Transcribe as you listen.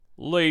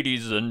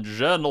Ladies and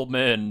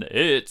gentlemen,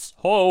 it's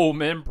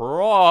Home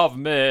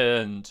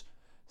Improv-ment,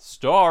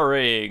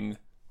 starring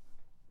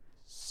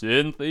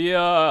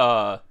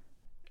Cynthia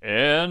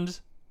and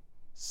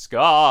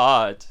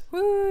Scott.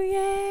 Woo,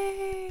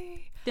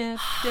 yay! We're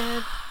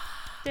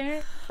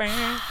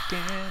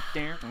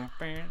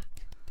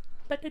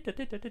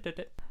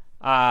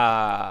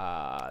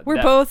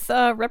both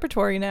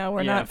repertory now.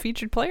 We're not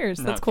featured players.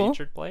 That's cool. Not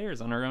featured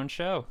players on our own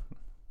show.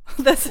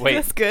 That's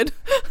good.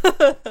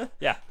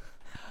 Yeah.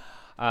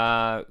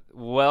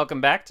 Welcome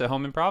back to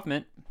Home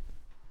Improv-ment.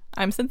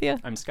 I'm Cynthia.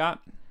 I'm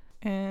Scott.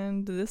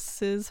 And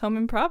this is Home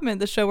Improv-ment,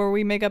 the show where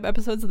we make up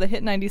episodes of the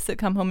hit 90s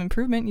sitcom Home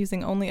Improvement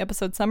using only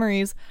episode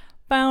summaries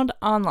found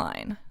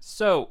online.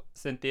 So,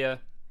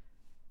 Cynthia,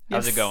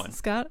 how's it going?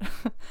 Scott?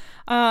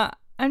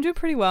 I'm doing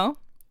pretty well.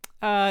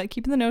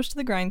 Keeping the nose to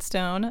the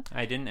grindstone.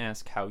 I didn't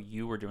ask how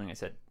you were doing. I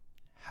said,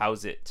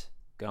 how's it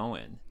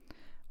going?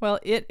 Well,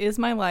 it is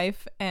my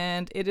life,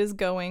 and it is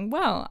going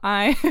well.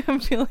 I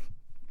am feeling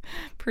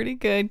pretty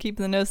good,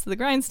 keeping the nose to the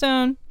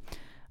grindstone.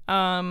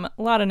 A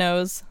lot of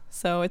no's,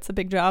 so it's a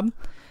big job.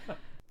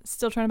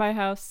 Still trying to buy a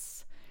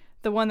house.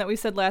 The one that we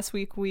said last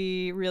week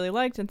we really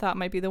liked and thought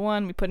might be the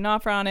one. We put an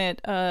offer on it,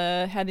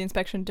 had the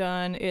inspection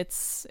done.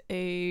 It's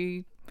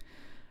a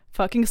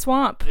fucking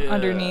swamp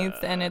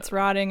underneath, and it's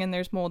rotting, and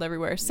there's mold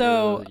everywhere.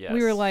 So yes.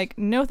 We were like,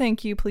 no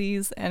thank you,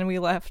 please, and we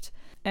left.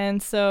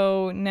 And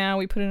so now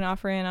we put an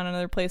offer in on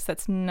another place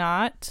that's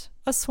not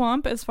a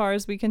swamp as far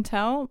as we can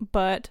tell,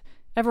 but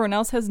everyone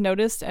else has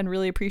noticed and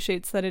really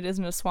appreciates that it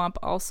isn't a swamp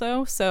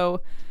also.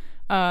 So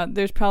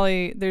there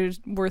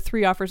were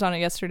 3 offers on it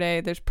yesterday.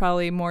 There's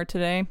probably more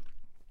today.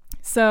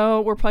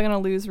 So we're probably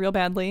going to lose real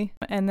badly.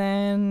 And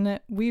then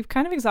we've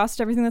kind of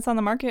exhausted everything that's on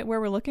the market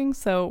where we're looking.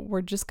 So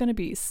we're just going to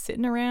be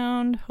sitting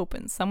around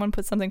hoping someone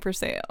puts something for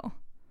sale.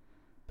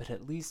 But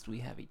at least we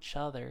have each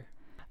other.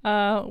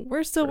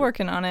 We're still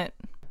working on it.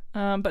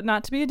 But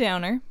not to be a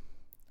downer.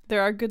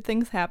 There are good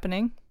things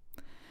happening.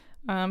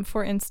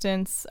 For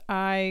instance,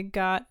 I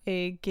got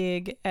a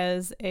gig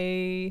as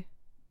a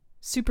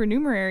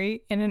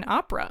supernumerary in an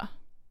opera.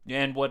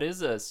 And what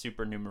is a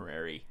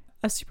supernumerary?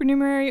 A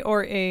supernumerary,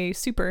 or a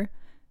super,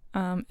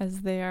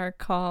 as they are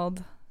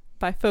called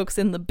by folks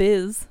in the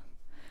biz,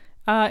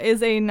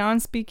 is a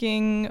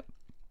non-speaking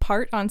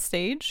part on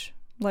stage,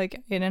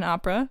 like in an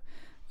opera.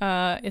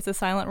 It's a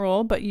silent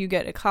role, but you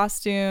get a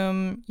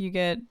costume, you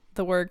get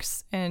the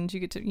works, and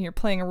you're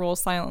playing a role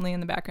silently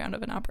in the background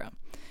of an opera.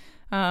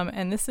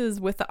 And this is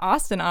with the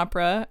Austin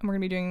Opera, and we're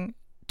going to be doing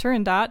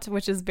Turandot,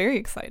 which is very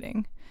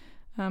exciting.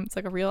 It's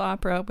like a real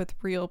opera with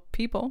real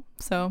people.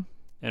 So.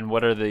 And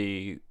what are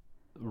the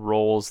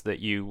roles that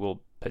you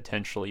will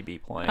potentially be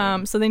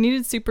playing? So they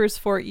needed supers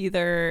for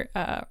either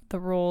the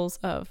roles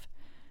of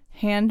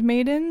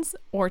handmaidens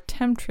or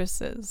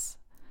temptresses.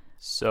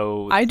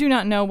 So I do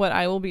not know what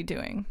I will be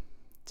doing.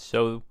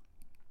 So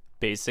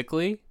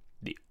basically,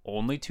 the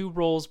only 2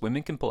 roles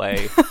women can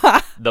play,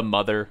 the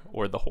mother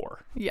or the whore.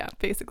 Yeah,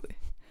 basically.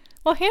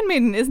 Well,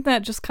 handmaiden, isn't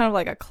that just kind of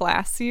like a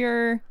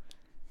classier,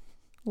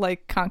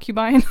 like,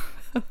 concubine?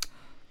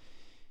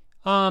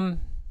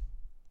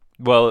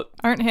 Well,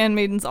 aren't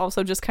handmaidens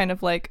also just kind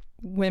of like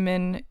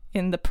women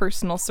in the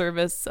personal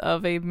service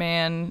of a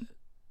man,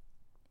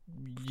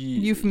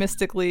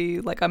 euphemistically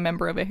like a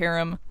member of a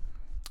harem,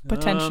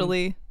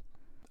 potentially?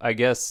 I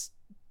guess,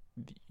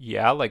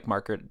 yeah, like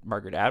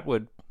Margaret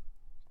Atwood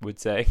would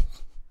say.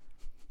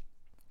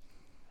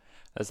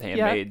 As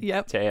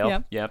Handmaid's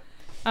Tale. Yep.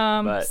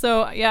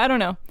 So, yeah, I don't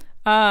know.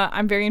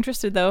 I'm very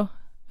interested, though,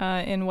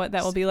 in what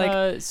that will be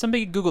like.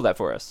 Somebody Google that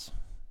for us.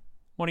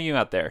 One of you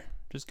out there,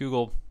 just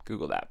Google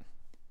that.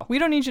 We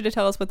don't need you to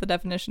tell us what the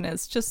definition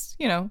is. Just,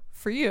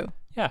 for you.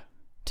 Yeah.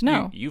 To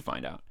know. You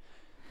find out.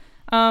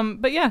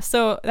 But yeah,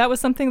 so that was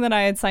something that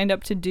I had signed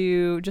up to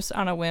do just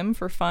on a whim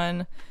for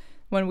fun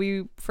when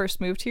we first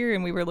moved here,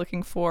 and we were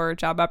looking for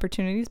job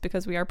opportunities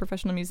because we are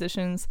professional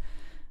musicians.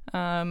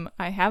 I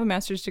have a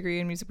master's degree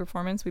in music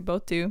performance. We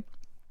both do.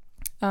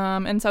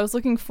 And so I was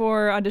looking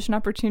for audition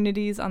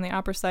opportunities on the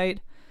opera site.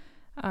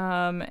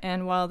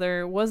 And while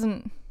there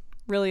wasn't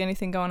really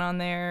anything going on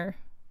there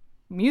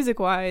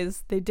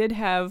music-wise, they did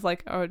have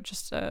like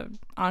just a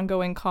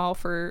ongoing call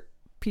for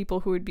people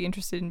who would be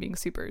interested in being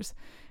supers.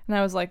 And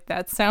I was like,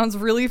 that sounds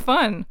really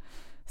fun.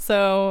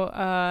 So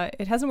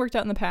it hasn't worked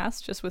out in the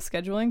past just with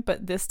scheduling,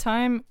 but this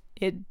time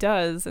it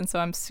does. And so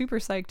I'm super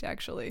psyched,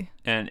 actually.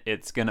 And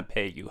it's going to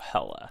pay you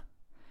hella.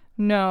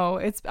 No,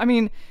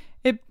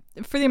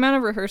 for the amount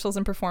of rehearsals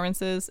and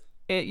performances,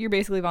 you're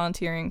basically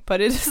volunteering,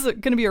 but it is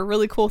going to be a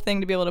really cool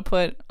thing to be able to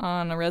put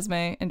on a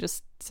resume and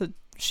just to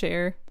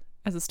share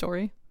as a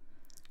story.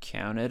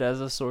 Count it as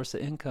a source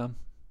of income.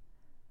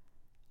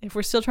 If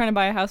we're still trying to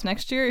buy a house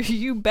next year,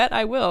 you bet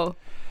I will.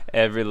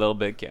 Every little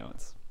bit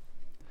counts.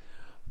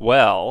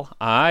 Well,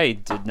 I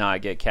did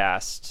not get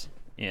cast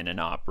in an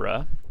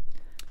opera.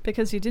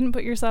 Because you didn't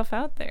put yourself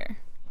out there.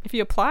 If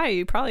you apply,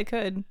 you probably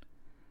could.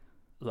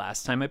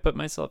 Last time I put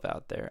myself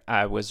out there,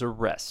 I was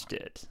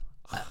arrested.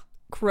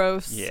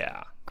 Gross.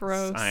 Yeah.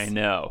 Gross. I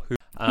know.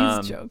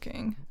 He's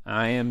joking.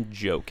 I am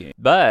joking.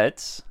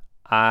 But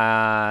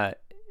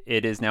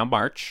It is now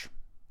March.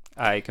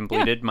 I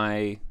completed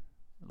my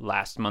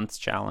last month's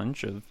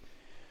challenge of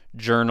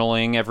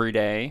journaling every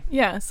day.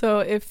 Yeah, so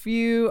if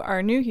you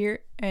are new here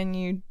and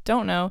you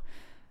don't know,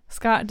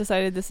 Scott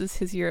decided this is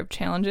his year of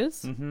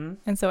challenges. Mm-hmm.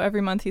 And so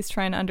every month he's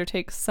trying to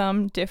undertake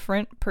some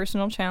different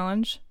personal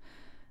challenge.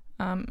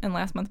 And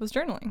last month was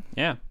journaling.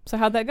 Yeah. So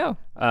how'd that go?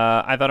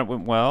 I thought it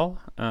went well.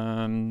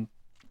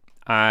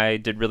 I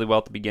did really well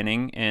at the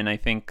beginning, and I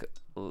think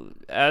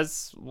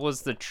as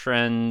was the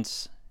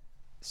trend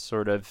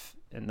sort of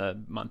in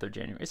the month of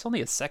January. It's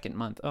only a second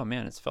month. Oh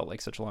man, it's felt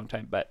like such a long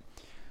time. But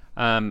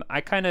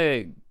I kind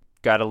of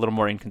got a little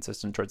more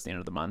inconsistent towards the end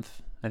of the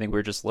month. I think we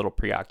were just a little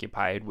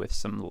preoccupied with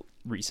some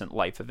recent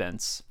life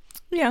events.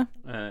 Yeah.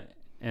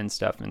 And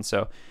stuff. And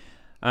so,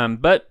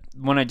 but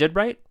when I did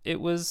write, it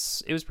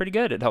was pretty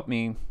good. It helped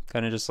me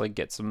kind of just like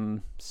get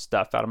some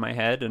stuff out of my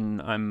head,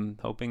 and I'm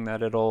hoping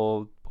that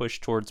it'll push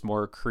towards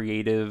more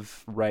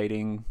creative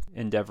writing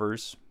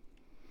endeavors.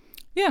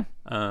 Yeah.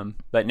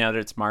 But now that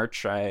it's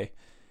March, I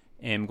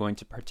am going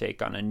to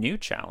partake on a new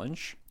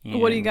challenge.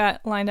 What do you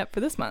got lined up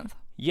for this month?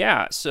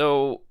 Yeah,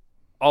 so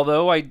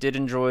although I did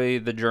enjoy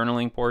the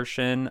journaling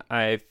portion,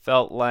 I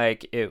felt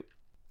like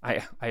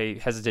I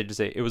hesitate to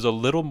say it was a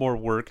little more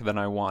work than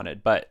I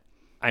wanted. But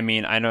I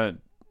mean, I know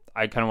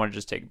I kind of want to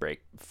just take a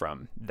break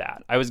from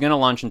that. I was going to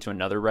launch into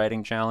another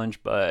writing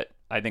challenge, but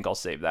I think I'll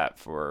save that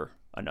for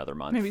another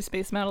month. Maybe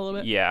space them out a little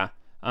bit. Yeah,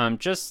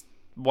 just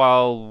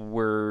while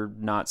we're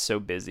not so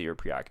busy or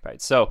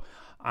preoccupied. So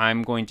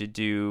I'm going to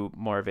do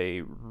more of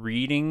a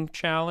reading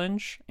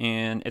challenge,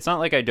 and it's not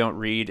like I don't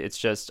read. It's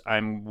just I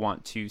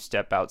want to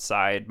step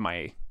outside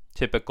my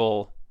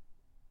typical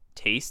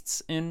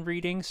tastes in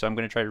reading. So I'm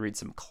going to try to read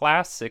some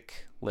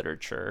classic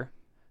literature,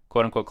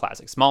 quote unquote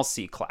classic, small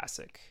c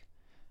classic,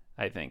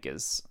 I think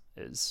is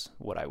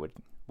what I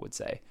would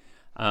say.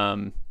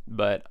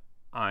 But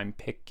I'm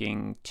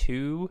picking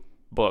 2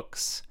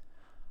 books.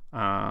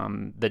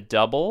 The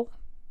Double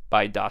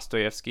by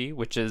Dostoevsky,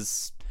 which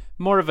is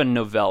more of a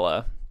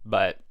novella,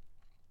 but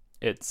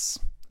it's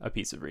a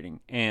piece of reading,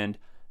 and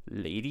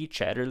Lady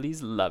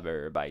Chatterley's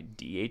Lover by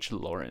D.H.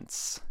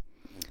 Lawrence.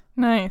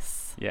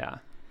 Nice. Yeah.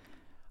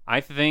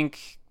 I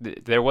think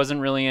there wasn't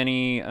really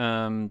any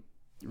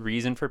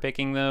reason for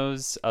picking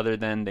those other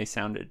than they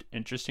sounded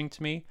interesting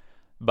to me,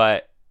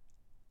 but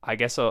I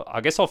guess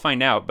I'll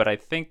find out. But I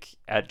think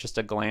at just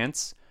a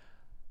glance,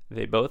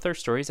 they both are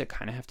stories that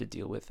kind of have to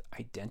deal with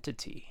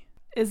identity.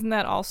 Isn't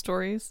that all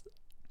stories?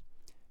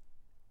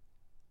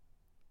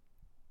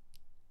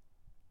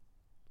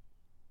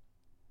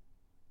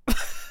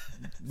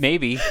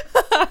 Maybe.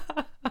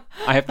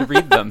 I have to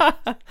read them.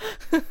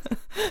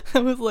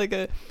 That was like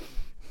a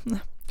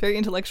very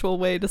intellectual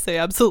way to say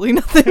absolutely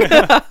nothing.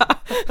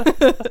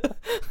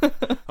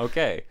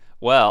 Okay.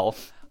 Well,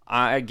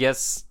 I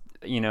guess,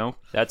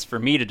 that's for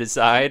me to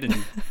decide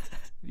and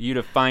you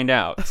to find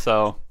out.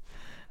 So,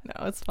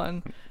 no, it's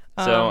fun.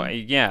 So,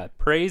 yeah,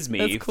 praise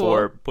me cool.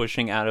 for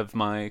pushing out of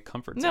my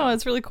comfort zone. No,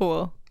 it's really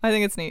cool. I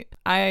think it's neat.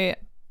 I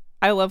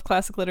love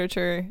classic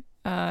literature,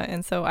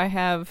 and so I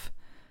have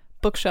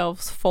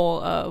bookshelves full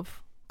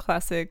of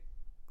classic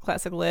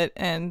lit,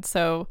 and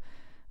so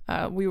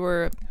we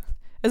were,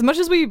 as much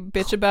as we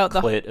bitch about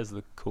the clit, as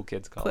the cool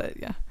kids call clit, it.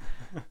 yeah,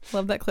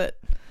 love that clit.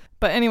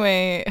 But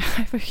anyway, I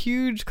have a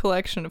huge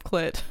collection of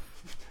clit,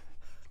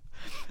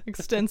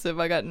 extensive.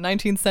 I got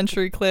 19th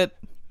century clit,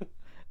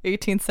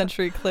 18th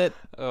century clit,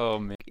 Oh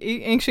man,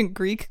 ancient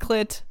Greek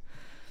clit.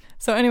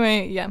 So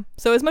anyway, yeah.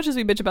 So as much as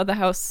we bitch about the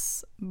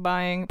house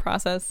buying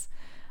process,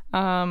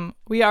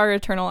 we are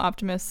eternal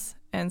optimists.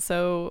 And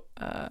so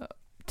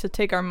to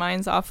take our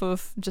minds off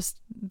of just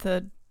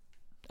the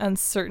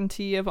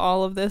uncertainty of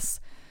all of this,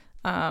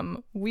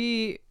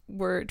 we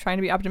were trying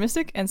to be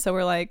optimistic. And so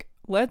we're like,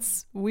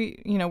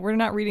 we're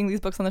not reading these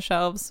books on the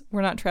shelves.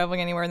 We're not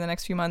traveling anywhere in the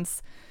next few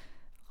months.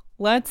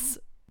 Let's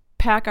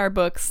pack our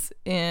books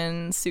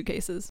in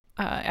suitcases.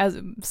 As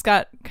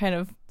Scott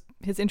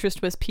his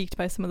interest was piqued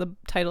by some of the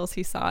titles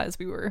he saw as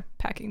we were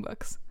packing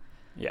books.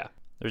 Yeah.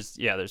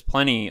 There's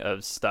plenty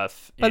of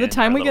stuff By the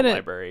time we get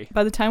library.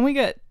 By the time we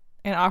get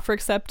an offer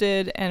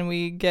accepted and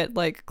we get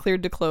like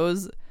cleared to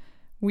close,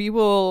 we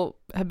will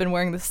have been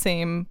wearing the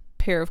same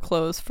pair of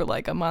clothes for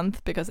like a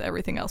month because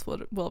everything else will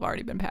have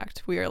already been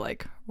packed. We are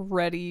like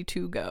ready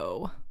to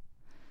go.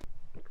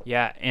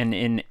 Yeah, and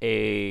in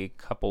a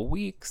couple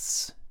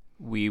weeks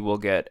we will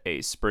get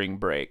a spring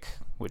break,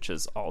 which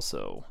is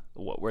also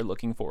what we're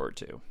looking forward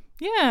to.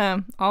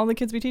 Yeah, all the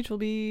kids we teach will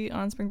be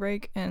on spring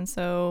break, and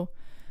so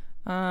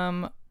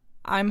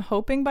I'm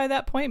hoping by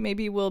that point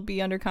maybe we'll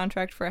be under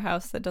contract for a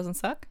house that doesn't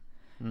suck.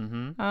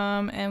 Mm-hmm.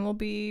 And we'll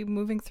be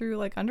moving through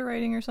like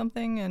underwriting or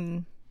something,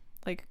 and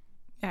like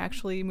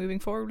actually moving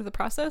forward with the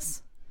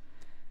process.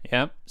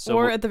 Yep. So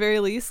or at the very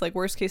least, like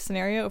worst case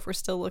scenario, if we're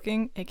still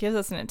looking, it gives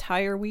us an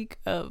entire week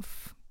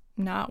of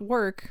not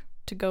work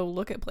to go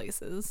look at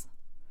places.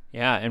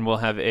 Yeah, and we'll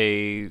have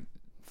a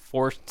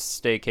forced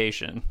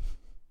staycation,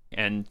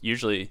 and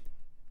usually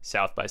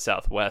South by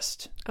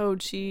Southwest Oh,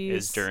 geez.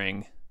 is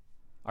during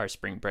our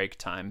spring break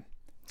time.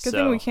 Good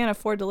thing we can't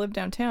afford to live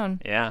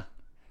downtown. Yeah.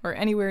 Or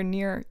anywhere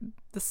near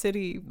the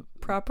city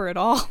proper at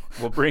all.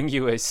 We'll bring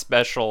you a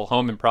special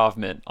home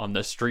improvement on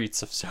the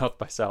streets of South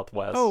by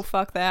Southwest. Oh,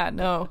 fuck that.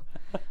 No.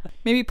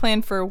 Maybe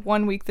plan for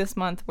 1 week this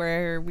month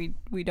where we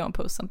don't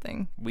post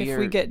something. If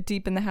we get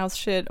deep in the house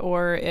shit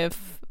or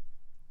if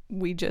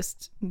we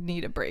just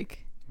need a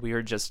break. We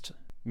are just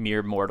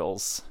mere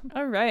mortals.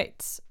 All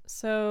right.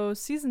 So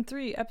season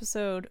 3,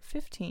 episode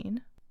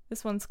 15.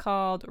 This one's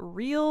called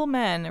Real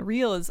Men.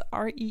 Real is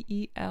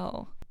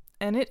Reel.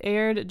 And it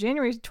aired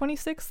January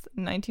 26th,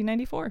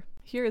 1994.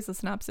 Here is the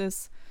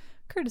synopsis,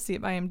 courtesy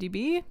of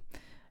IMDb.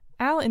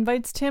 Al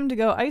invites Tim to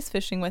go ice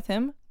fishing with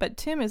him, but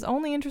Tim is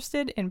only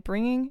interested in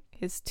bringing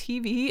his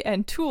TV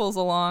and tools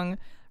along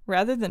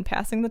rather than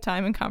passing the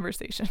time in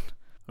conversation.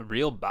 A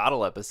real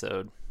bottle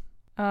episode.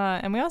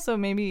 And we also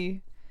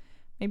maybe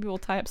we'll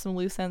tie up some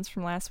loose ends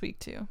from last week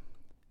too.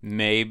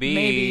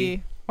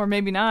 Maybe. Or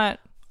maybe not.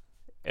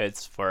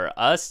 It's for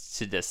us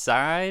to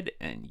decide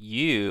and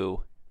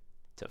you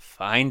to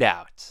find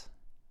out.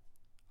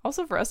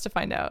 Also for us to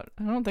find out.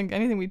 I don't think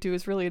anything we do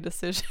is really a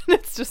decision.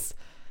 It's just...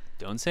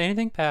 Don't say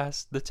anything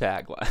past the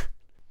tagline.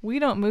 We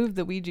don't move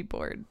the Ouija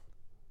board.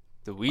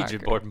 The Ouija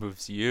board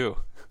moves you.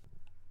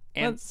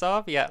 And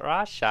Soviet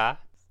Russia.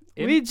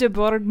 Ouija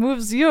board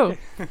moves you.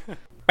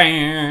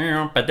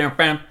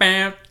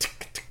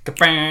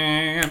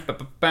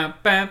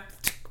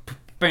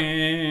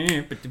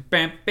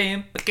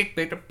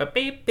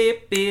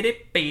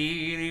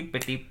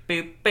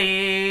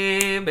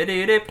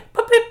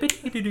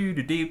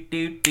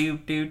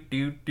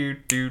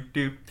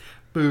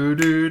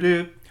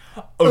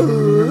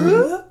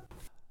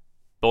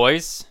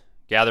 Boys,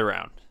 gather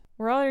round.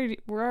 We're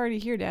already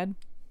here, Dad.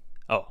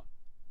 Oh,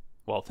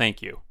 well,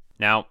 thank you.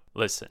 Now,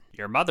 listen,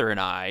 your mother and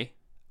I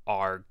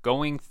are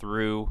going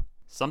through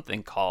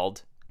something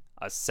called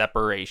a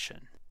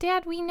separation.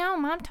 Dad, we know.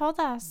 Mom told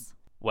us.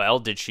 Well,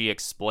 did she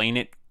explain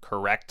it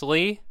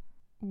correctly?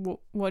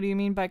 What do you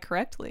mean by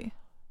correctly?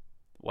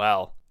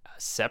 Well, a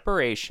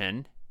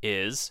separation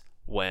is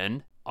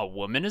when a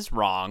woman is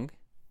wrong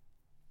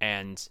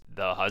and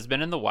the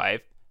husband and the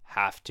wife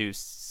have to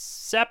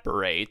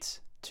separate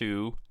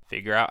to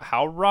figure out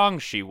how wrong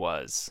she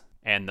was.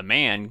 And the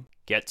man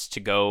gets to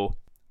go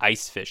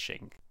ice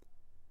fishing.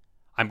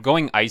 I'm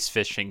going ice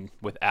fishing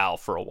with Al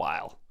for a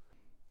while.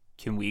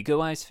 Can we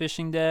go ice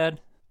fishing, Dad?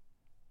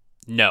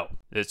 No,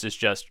 this is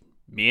just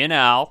me and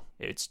Al.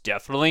 It's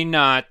definitely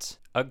not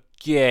a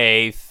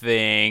gay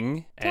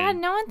thing. Dad,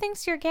 no one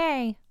thinks you're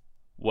gay.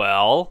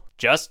 Well,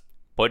 just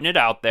putting it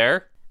out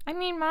there. I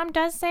mean, Mom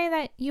does say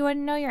that you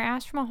wouldn't know your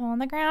ass from a hole in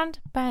the ground,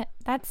 but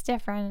that's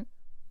different.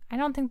 I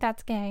don't think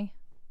that's gay.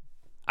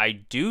 I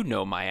do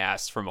know my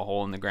ass from a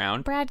hole in the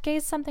ground. Brad,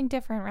 gay's something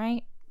different,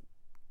 right?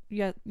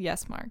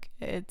 Yes, Mark.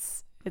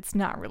 It's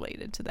not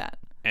related to that.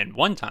 And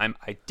one time,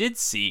 I did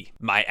see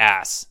my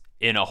ass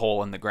in a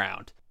hole in the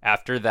ground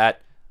after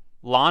that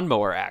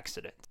lawnmower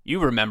accident. You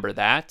remember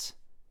that?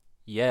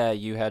 Yeah,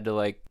 you had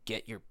to,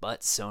 get your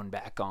butt sewn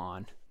back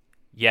on.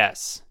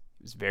 Yes,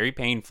 it was very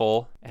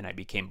painful, and I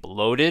became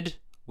bloated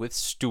with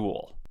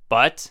stool.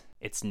 But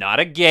it's not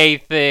a gay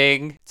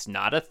thing. It's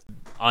not a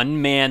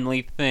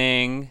unmanly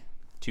thing.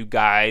 Two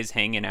guys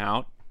hanging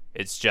out.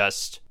 It's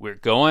just we're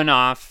going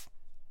off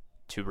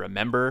to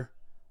remember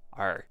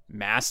our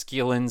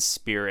masculine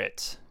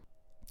spirit.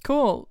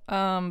 Cool.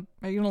 Are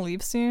you gonna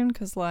leave soon?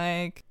 Because,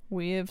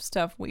 we have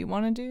stuff we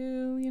want to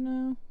do, you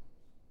know?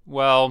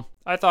 Well,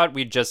 I thought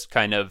we'd just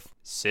kind of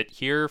sit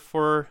here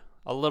for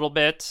a little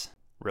bit,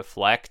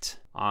 reflect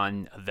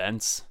on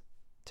events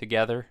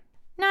together.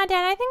 Nah,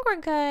 Dad, I think we're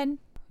good.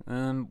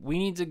 We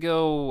need to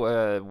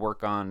go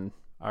work on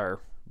our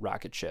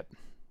rocket ship.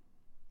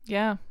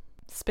 Yeah.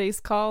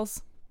 Space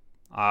calls.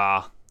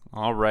 All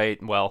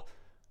right. Well,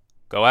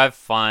 go have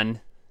fun.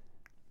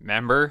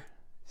 Remember,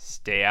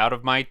 stay out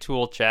of my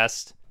tool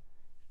chest.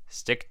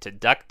 Stick to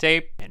duct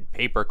tape and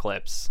paper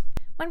clips.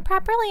 When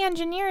properly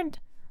engineered,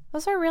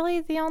 those are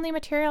really the only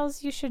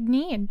materials you should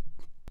need.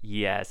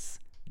 Yes.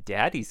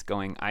 Daddy's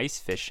going ice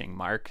fishing,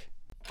 Mark.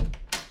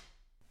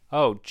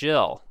 Oh,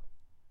 Jill.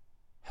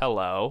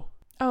 Hello.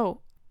 Oh,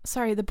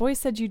 sorry, the boy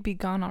said you'd be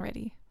gone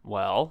already.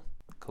 Well,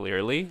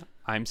 clearly,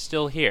 I'm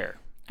still here.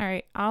 All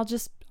right, I'll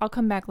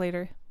come back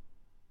later.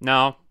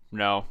 No,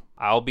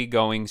 I'll be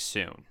going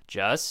soon.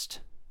 Just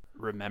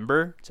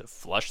remember to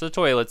flush the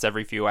toilets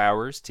every few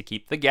hours to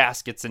keep the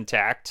gaskets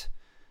intact.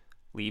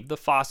 Leave the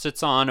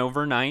faucets on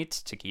overnight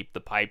to keep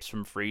the pipes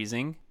from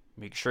freezing.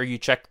 Make sure you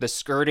check the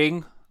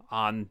skirting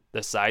on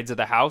the sides of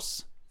the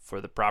house for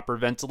the proper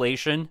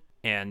ventilation.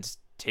 And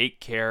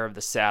take care of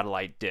the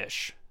satellite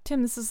dish.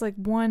 Tim, this is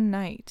one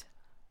night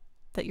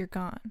that you're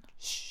gone.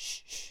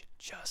 Shh.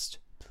 Just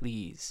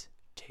please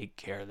take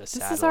care of the this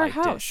satellite is our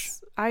dish.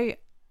 house.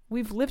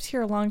 We've lived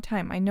here a long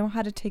time. I know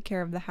how to take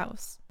care of the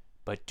house.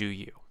 But do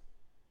you?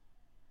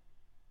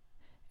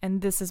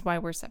 And this is why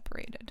we're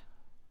separated.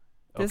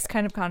 This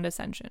kind of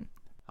condescension.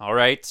 All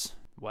right.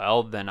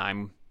 Well, then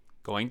I'm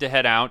going to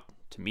head out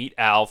to meet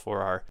Al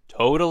for our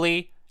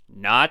totally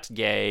not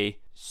gay,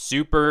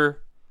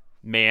 super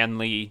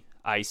manly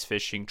ice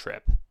fishing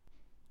trip.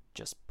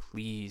 Just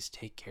please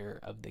take care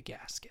of the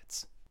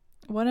gaskets.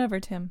 Whatever,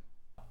 Tim.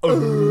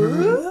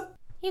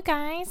 You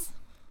guys,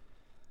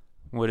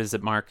 What is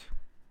it, Mark?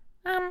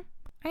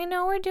 I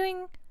know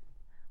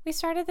we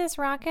started this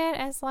rocket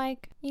as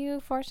like you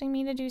forcing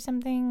me to do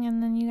something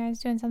and then you guys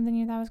doing something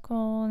you thought was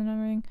cool and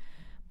everything.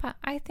 But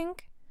I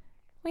think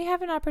we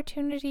have an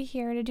opportunity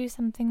here to do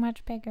something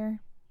much bigger.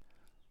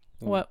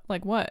 What?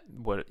 Like what?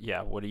 What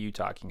are you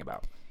talking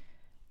about?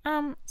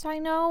 So I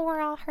know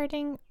we're all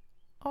hurting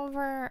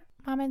over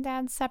Mom and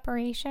Dad's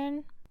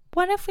separation.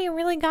 What if we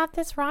really got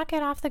this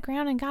rocket off the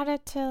ground and got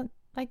it to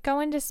like go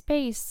into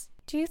space?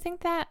 Do you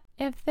think that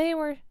if they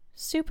were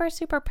super,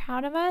 super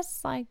proud of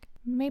us, like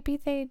maybe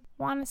they'd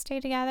want to stay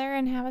together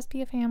and have us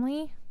be a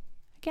family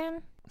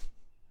again?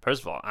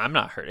 First of all, I'm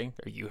not hurting.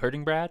 Are you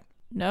hurting, Brad?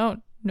 No,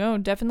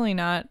 definitely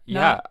not.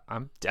 Yeah,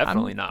 I'm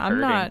definitely not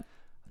hurting.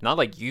 Not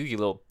like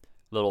you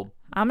little.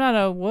 I'm not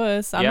a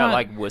wuss. I'm not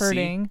like wussy.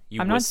 hurting.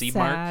 You I'm wussy, not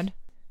Mark. sad.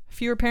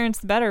 Fewer parents,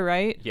 the better,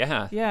 right?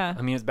 Yeah. Yeah.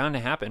 I mean, it's bound to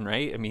happen,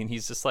 right? I mean,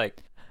 he's just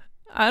like,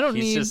 I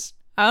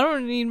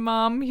don't need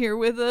mom here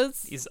with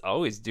us. he's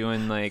always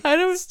doing like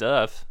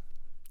stuff.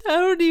 I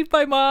don't need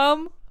my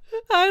mom.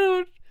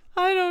 I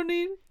don't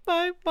need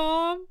my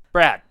mom.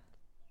 Brad,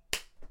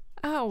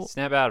 Ow.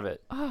 snap out of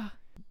it. Ah,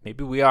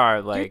 Maybe we are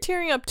you're like,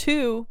 tearing up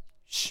too.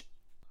 shh,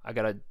 I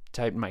gotta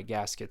tighten my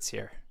gaskets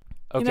here.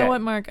 Okay. You know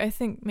what, Mark? I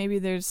think maybe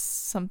there's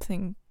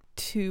something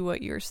to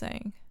what you're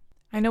saying.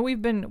 I know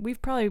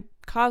we've probably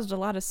caused a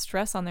lot of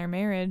stress on their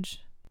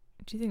marriage.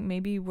 Do you think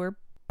maybe we're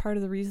part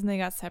of the reason they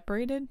got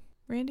separated,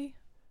 Randy?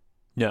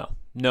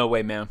 No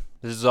way, man.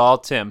 This is all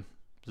Tim.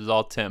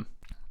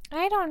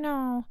 I don't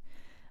know.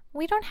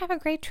 We don't have a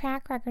great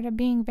track record of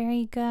being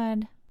very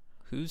good.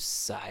 Whose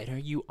side are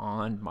you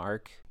on,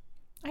 Mark?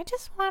 I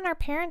just want our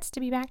parents to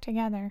be back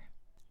together.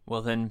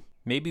 Well, then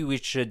maybe we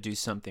should do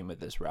something with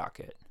this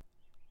rocket.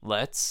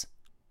 Let's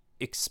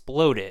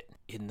explode it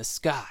in the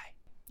sky.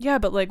 Yeah,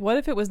 but like, what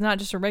if it was not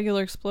just a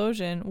regular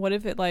explosion? What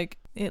if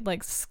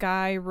it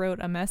sky wrote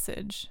a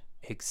message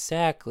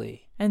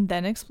Exactly. and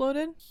then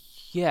exploded?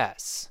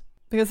 Yes.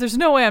 Because there's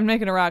no way I'm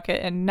making a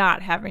rocket and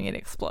not having it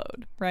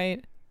explode,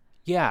 right?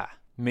 Yeah.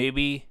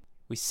 Maybe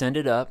we send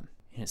it up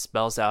and it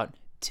spells out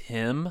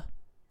Tim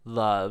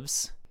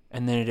loves,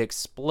 and then it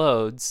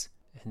explodes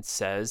and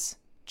says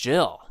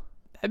Jill.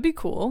 That'd be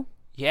cool.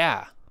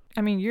 Yeah.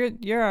 I mean,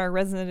 you're our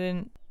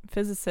resident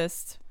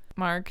physicist,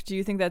 Mark. Do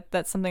you think that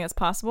that's something that's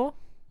possible?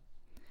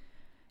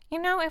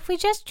 You know, if we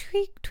just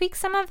tweak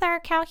some of our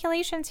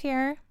calculations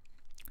here.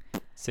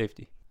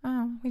 Safety.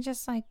 Oh, we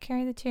just like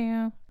carry the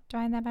 2,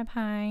 divide that by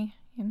pi,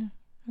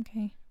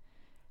 Okay.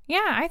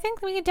 Yeah, I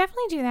think we could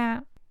definitely do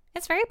that.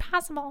 It's very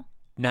possible.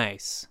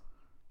 Nice.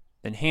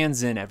 Then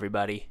hands in,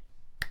 everybody.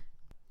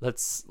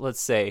 Let's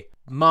say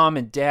Mom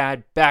and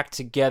Dad back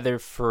together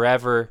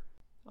forever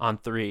on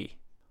 3.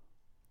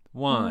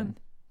 1,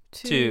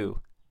 2,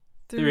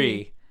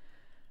 3.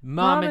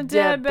 Mom and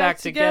Dad back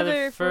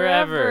together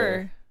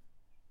forever.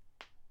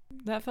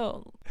 That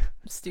felt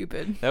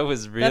stupid. That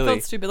was really. That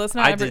felt stupid. Let's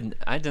not.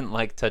 I didn't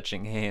like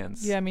touching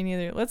hands. Yeah, me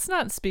neither. Let's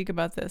not speak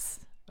about this.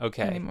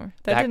 Okay. Anymore.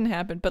 That didn't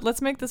happen. But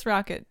let's make this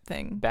rocket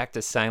thing. Back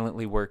to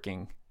silently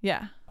working.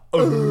 Yeah.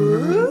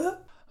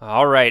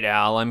 All right,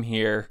 Al, I'm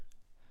here.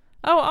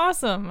 Oh,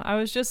 awesome! I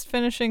was just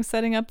finishing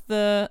setting up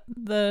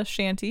the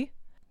shanty.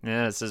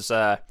 Yeah, this is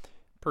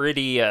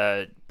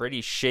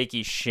pretty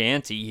shaky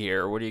shanty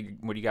here. What do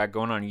you got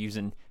going on? Are you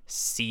using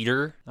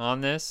cedar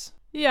on this?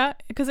 Yeah,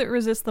 because it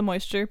resists the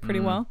moisture pretty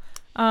well.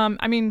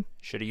 I mean,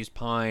 should have used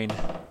pine.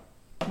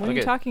 What are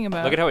you talking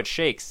about? Look at how it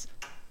shakes.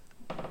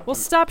 Well,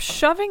 stop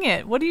shoving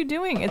it. What are you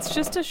doing? It's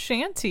just a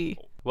shanty.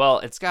 Well,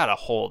 it's got to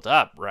hold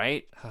up,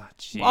 right? Oh,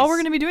 all we're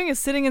going to be doing is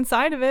sitting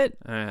inside of it.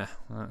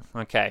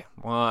 Okay.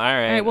 Well, all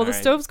right. All right. Well, the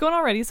stove's going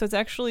already, so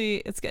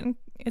it's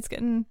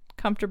getting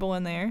comfortable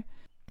in there.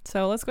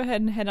 So let's go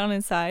ahead and head on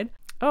inside.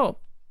 Oh,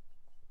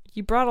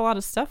 you brought a lot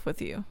of stuff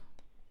with you.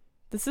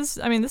 This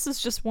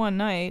is just one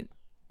night,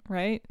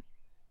 right?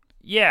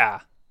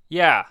 Yeah.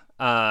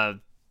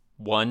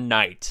 One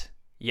night.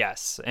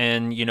 Yes.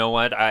 And you know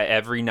what?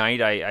 Every night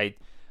I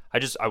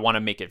want to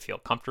make it feel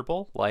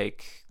comfortable,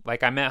 like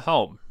I'm at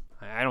home.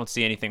 I don't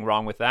see anything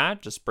wrong with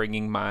that. Just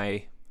bringing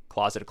my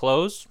closet of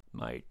clothes,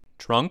 my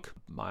trunk,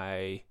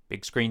 my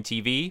big screen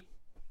TV.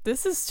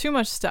 This is too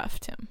much stuff,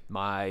 Tim.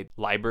 My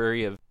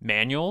library of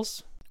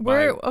manuals.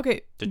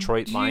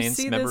 Detroit Lions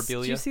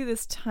memorabilia. Do you see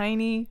this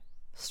tiny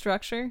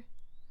structure?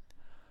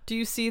 Do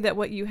you see that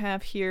what you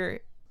have here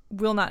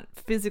will not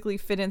physically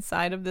fit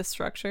inside of this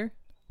structure?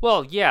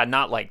 Well, yeah,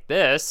 not like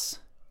this.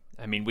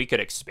 I mean, we could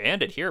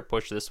expand it here,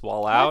 push this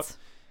wall out.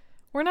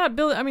 We're not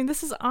building. I mean,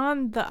 this is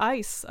on the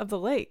ice of the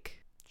lake.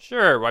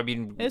 Sure. I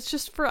mean, it's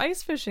just for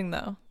ice fishing,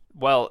 though.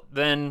 Well,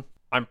 then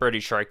I'm pretty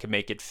sure I could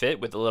make it fit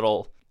with a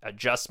little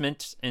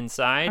adjustment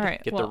inside. All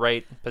right, the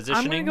right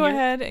positioning. I'm going to go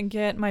ahead and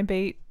get my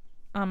bait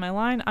on my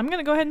line. I'm going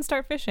to go ahead and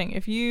start fishing.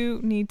 If you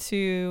need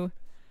to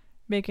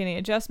make any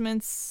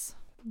adjustments,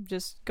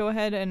 just go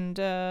ahead and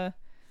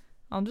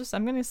I'm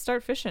going to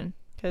start fishing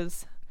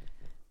because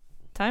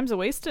Time's a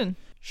wasting.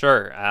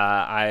 Sure.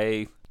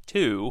 I,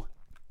 too,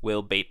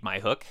 will bait my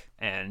hook,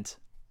 and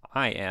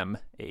I am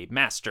a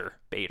master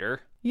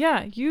baiter.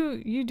 Yeah,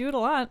 you do it a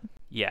lot.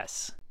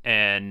 Yes.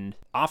 And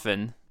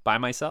often by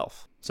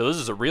myself. So this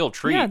is a real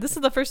treat. Yeah, this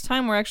is the first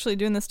time we're actually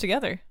doing this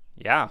together.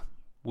 Yeah.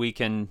 We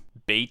can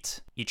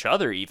bait each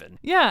other even.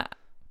 Yeah.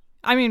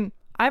 I mean,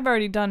 I've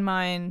already done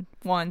mine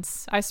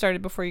once. I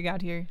started before you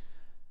got here.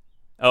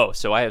 Oh,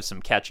 so I have some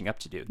catching up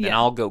to do. Then Yeah.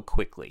 I'll go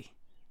quickly.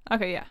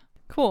 Okay, yeah.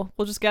 Cool.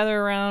 We'll just gather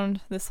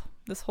around this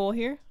hole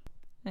here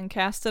and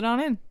cast it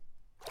on in.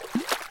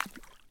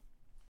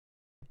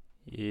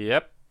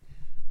 Yep.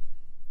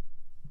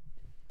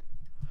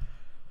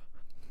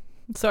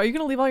 So are you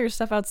going to leave all your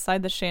stuff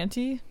outside the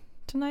shanty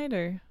tonight,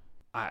 or?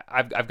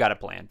 I've got a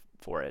plan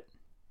for it.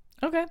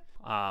 Okay.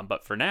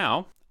 But for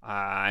now,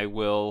 I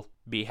will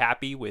be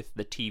happy with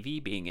the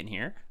TV being in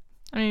here.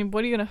 I mean,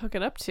 what are you going to hook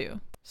it up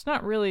to? It's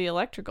not really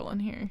electrical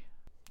in here.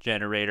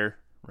 Generator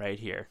right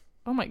here.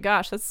 Oh my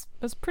gosh, that's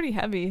pretty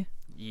heavy.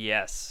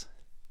 Yes.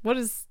 What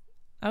is...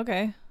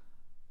 Okay.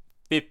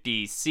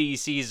 50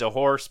 cc's of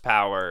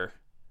horsepower.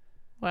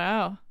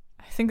 Wow.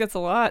 I think that's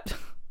a lot.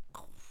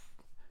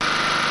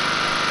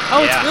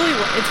 Oh, Yeah.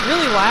 it's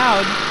really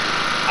loud.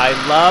 I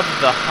love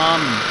the hum,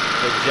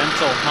 the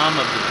gentle hum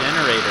of the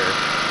generator.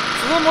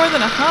 It's a little more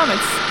than a hum.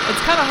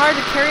 It's kind of hard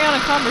to carry on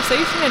a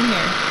conversation in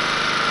here.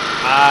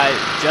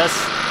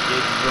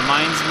 It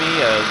reminds me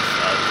of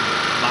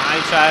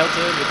my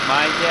childhood with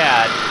my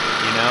dad.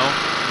 You know,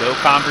 no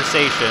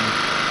conversation,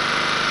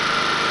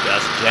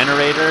 just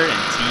generator and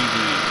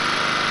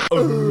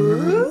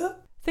TV.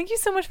 Thank you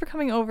so much for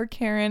coming over,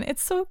 Karen.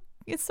 It's so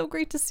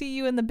great to see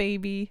you and the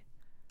baby.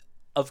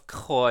 Of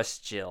course,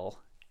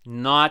 Jill.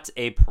 Not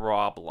a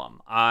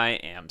problem. I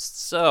am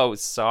so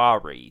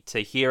sorry to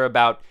hear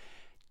about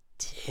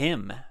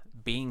Tim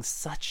being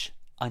such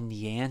a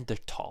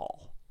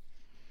Neanderthal.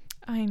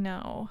 I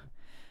know.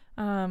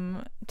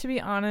 To be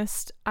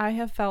honest, I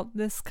have felt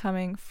this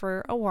coming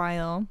for a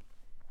while.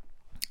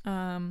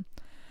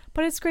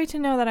 But it's great to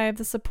know that I have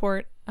the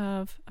support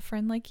of a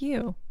friend like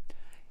you.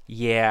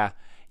 Yeah.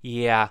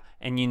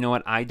 And you know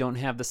what I don't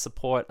have the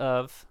support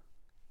of?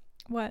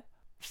 What?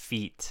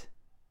 Feet.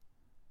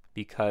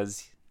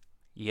 Because,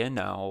 you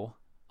know,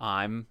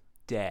 I'm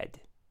dead.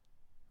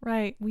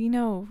 Right, we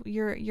know.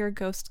 You're a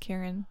ghost,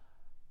 Karen.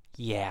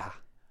 Yeah.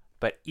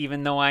 But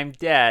even though I'm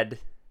dead,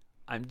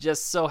 I'm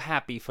just so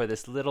happy for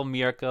this little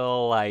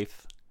miracle of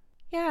life.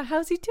 Yeah,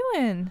 how's he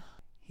doing?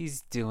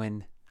 He's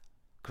doing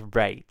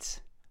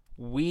great.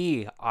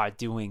 We are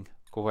doing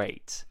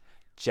great.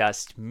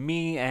 Just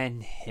me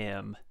and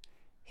him.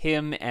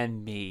 Him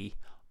and me.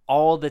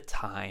 All the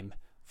time.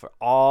 For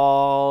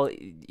all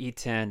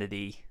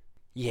eternity.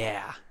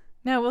 Yeah.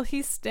 Now, will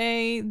he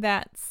stay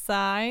that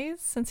size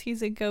since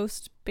he's a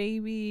ghost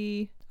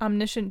baby,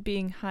 omniscient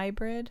being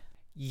hybrid?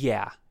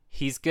 Yeah.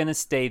 He's gonna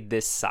stay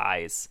this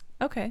size.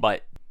 Okay.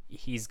 But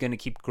he's gonna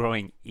keep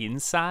growing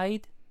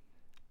inside.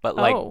 But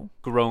like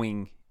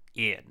growing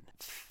in.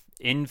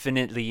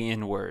 Infinitely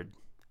inward.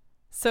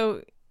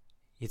 So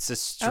it's a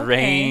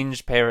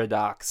strange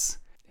paradox.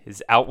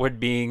 His outward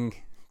being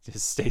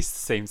just stays the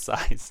same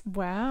size.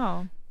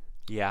 Wow.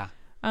 Yeah.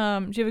 Do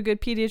you have a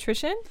good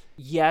pediatrician?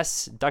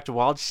 Yes, Dr.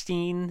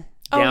 Waldstein.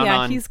 Oh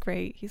yeah, he's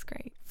great.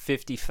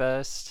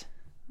 51st.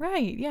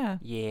 Right, yeah.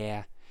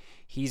 Yeah.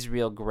 He's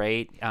real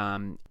great.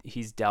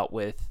 He's dealt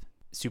with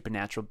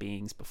supernatural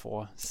beings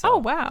before. So, oh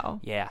wow.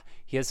 Yeah,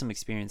 he has some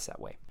experience that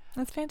way.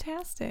 That's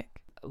fantastic.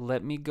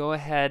 Let me go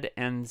ahead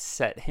and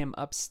set him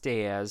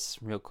upstairs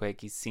real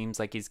quick. He seems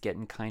like he's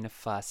getting kind of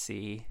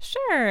fussy.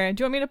 Sure.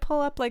 Do you want me to pull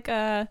up like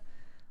a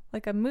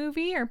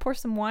movie or pour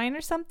some wine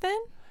or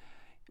something?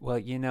 Well,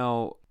 you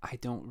know, I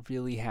don't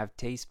really have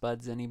taste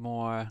buds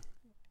anymore,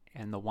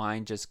 and the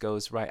wine just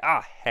goes right.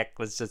 Ah, heck,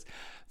 let's just,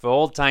 for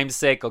old time's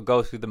sake, I'll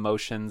go through the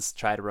motions,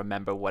 try to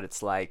remember what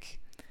it's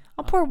like.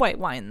 I'll pour white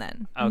wine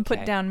then, and Okay.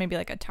 put down maybe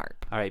like a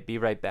tarp. All right, be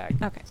right back.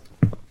 Okay.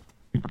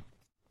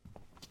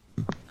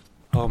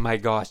 Oh my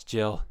gosh,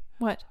 Jill.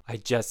 What?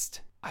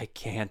 I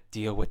can't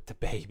deal with the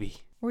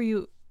baby. Were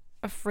you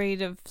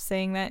afraid of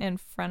saying that in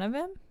front of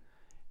him?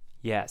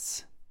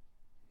 Yes.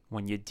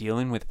 When you're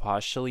dealing with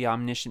partially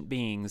omniscient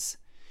beings,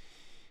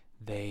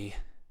 they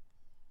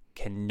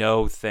can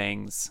know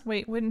things.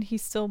 Wait, wouldn't he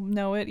still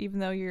know it even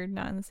though you're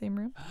not in the same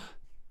room?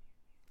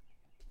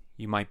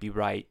 You might be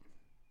right.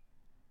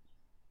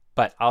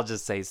 But I'll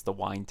just say it's the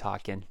wine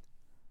talking.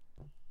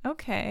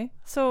 Okay.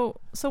 So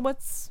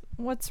what's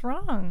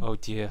wrong? Oh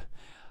dear.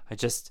 I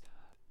just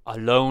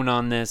alone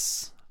on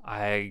this.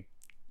 I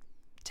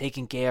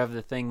taking care of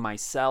the thing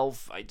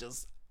myself.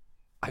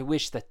 I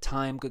wish that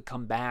time could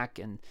come back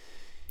and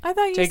I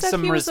thought you take said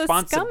some he was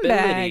responsibility.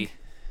 a scumbag.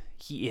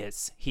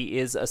 He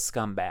is a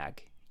scumbag.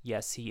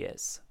 Yes, he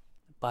is.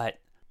 But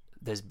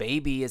this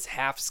baby is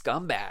half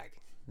scumbag.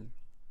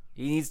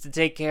 He needs to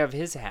take care of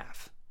his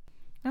half.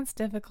 That's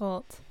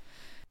difficult.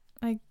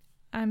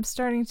 I'm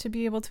starting to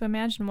be able to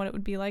imagine what it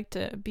would be like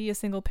to be a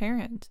single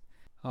parent.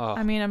 Oh.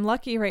 I mean, I'm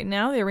lucky right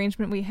now. The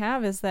arrangement we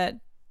have is that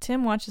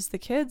Tim watches the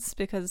kids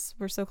because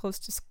we're so close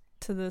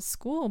to the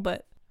school,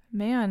 but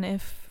man,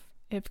 if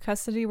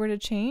custody were to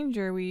change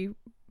or we,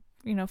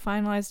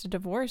 finalized a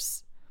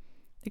divorce,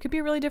 it could be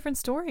a really different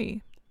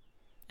story.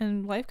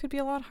 And life could be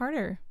a lot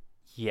harder.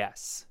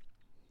 Yes,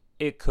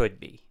 it could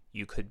be.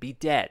 You could be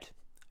dead.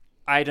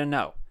 I don't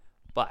know.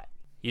 But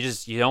you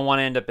don't want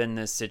to end up in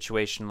this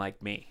situation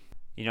like me.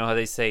 You know how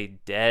they say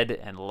dead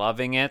and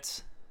loving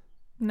it?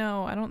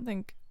 No, I don't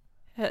think...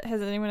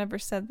 Has anyone ever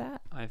said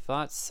that? I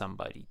thought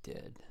somebody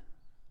did.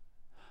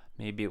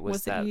 Maybe it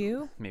Was it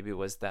you? Maybe it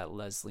was that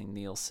Leslie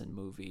Nielsen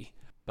movie.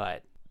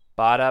 But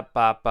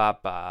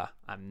ba-da-ba-ba-ba,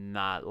 I'm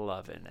not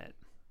loving it.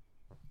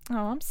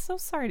 Oh, I'm so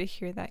sorry to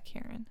hear that,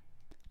 Karen.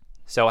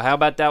 So how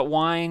about that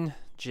wine,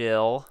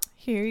 Jill?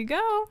 Here you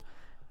go.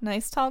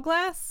 Nice tall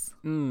glass.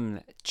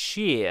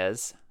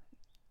 Cheers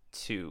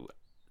to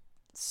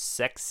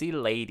sexy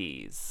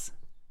ladies.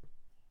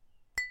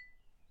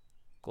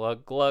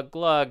 Glug, glug,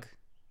 glug.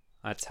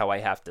 That's how I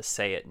have to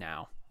say it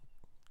now.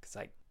 Because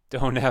I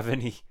don't have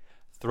any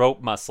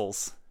throat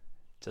muscles.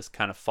 Just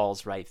kind of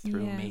falls right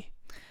through me.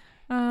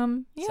 Yeah.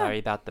 Sorry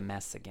about the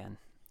mess again.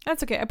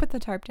 That's okay. I put the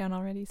tarp down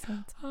already.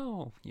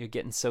 Oh, you're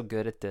getting so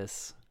good at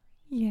this.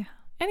 Yeah.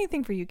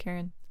 Anything for you,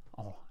 Karen.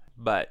 Oh,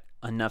 but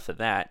enough of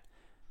that.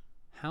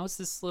 How's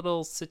this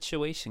little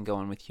situation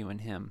going with you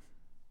and him?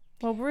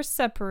 Well, we're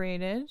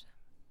separated.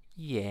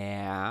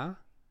 Yeah,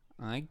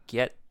 I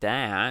get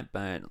that,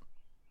 but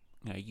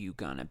are you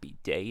gonna be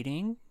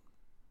dating?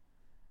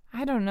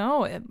 I don't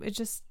know. It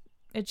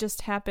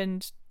just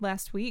happened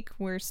last week.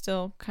 We're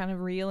still kind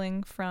of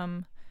reeling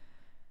from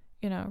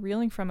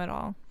it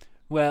all.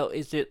 Well,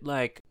 is it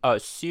like a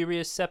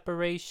serious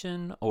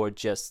separation or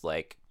just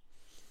like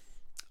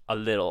a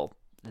little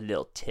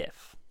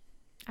tiff?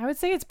 I would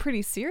say it's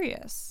pretty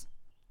serious.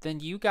 Then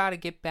you gotta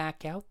get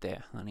back out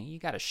there, honey. You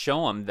gotta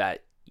show him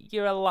that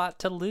you're a lot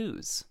to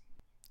lose.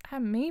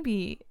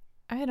 Maybe.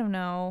 I don't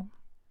know.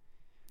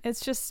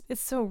 It's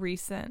so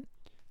recent.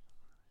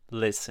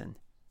 Listen,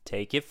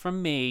 take it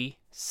from me,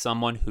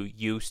 someone who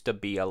used to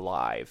be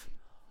alive.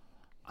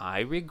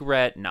 I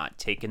regret not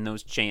taking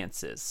those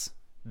chances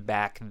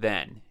back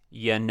then,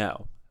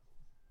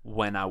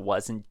 when I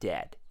wasn't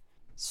dead.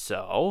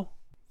 So,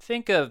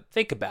 think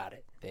about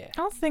it there.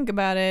 I'll think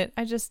about it.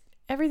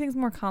 Everything's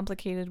more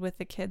complicated with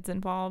the kids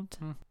involved.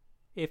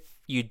 If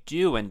you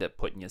do end up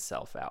putting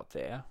yourself out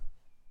there,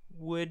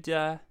 would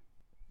you,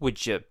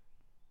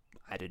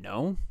 I don't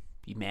know,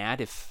 be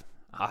mad if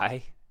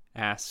I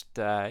asked,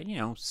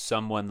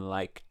 someone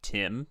like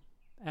Tim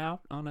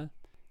out on a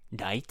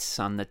night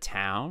on the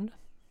town?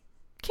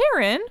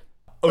 Karen?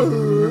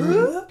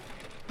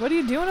 What are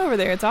you doing over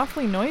there? It's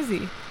awfully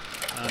noisy.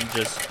 I'm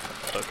just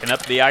hooking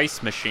up the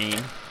ice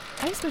machine.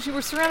 Ice machine?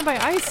 We're surrounded by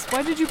ice.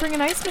 Why did you bring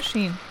an ice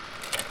machine?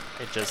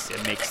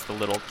 It makes the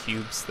little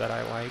cubes that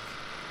I like.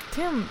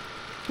 Tim,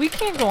 we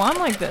can't go on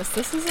like this.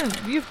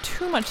 You have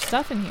too much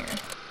stuff in here.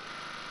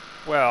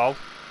 Well,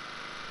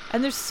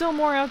 and there's still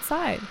more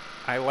outside.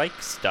 I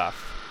like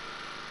stuff.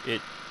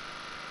 It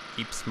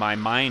keeps my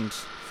mind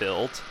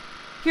filled.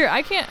 Here,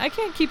 I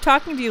can't keep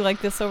talking to you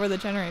like this over the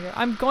generator.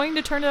 I'm going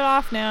to turn it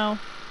off now.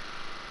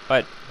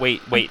 But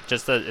wait,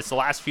 it's the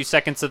last few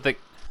seconds of the...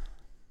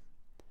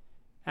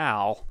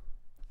 Al.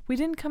 We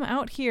didn't come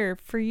out here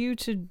for you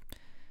to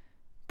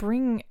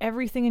bring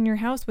everything in your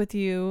house with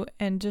you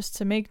and just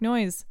to make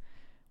noise.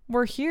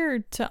 We're here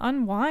to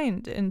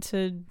unwind and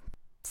to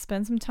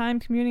spend some time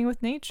communing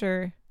with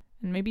nature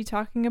and maybe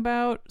talking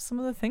about some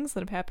of the things that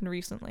have happened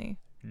recently.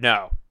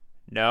 No.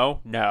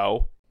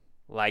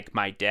 Like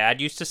my dad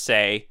used to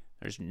say,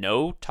 there's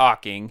no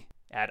talking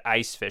at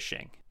ice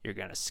fishing. You're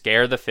going to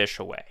scare the fish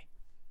away.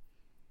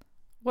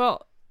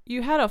 Well,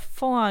 you had a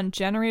full-on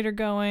generator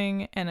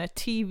going and a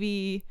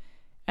TV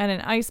and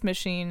an ice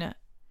machine.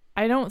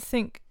 I don't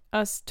think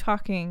us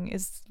talking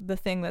is the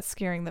thing that's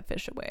scaring the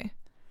fish away.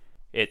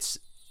 It's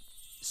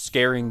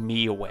scaring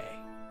me away.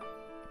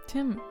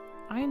 Tim,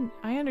 I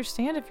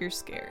understand if you're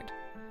scared.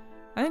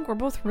 I think we're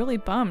both really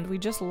bummed. We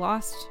just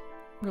lost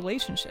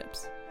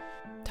relationships.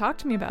 Talk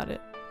to me about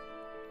it.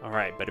 All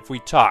right, but if we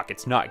talk,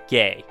 it's not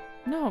gay.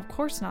 No, of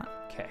course not.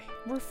 Okay.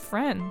 We're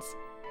friends.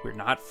 We're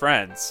not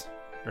friends.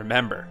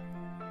 Remember,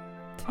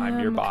 Tim, I'm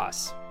your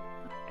boss.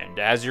 And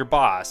as your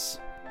boss,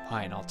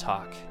 fine, I'll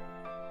talk.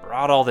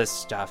 Brought all this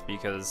stuff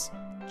because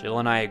Jill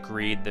and I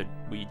agreed that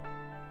we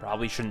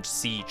probably shouldn't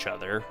see each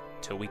other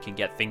till we can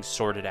get things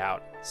sorted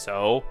out.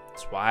 So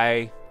that's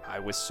why I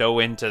was so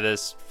into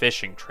this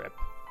fishing trip.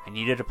 I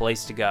needed a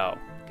place to go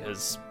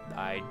because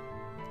I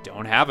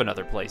don't have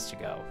another place to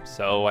go.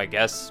 So I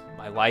guess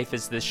my life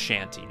is this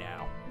shanty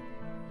now.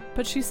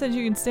 But she said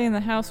you can stay in the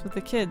house with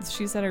the kids.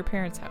 She's at her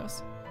parents'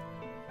 house.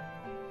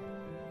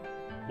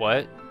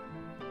 What?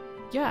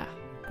 Yeah.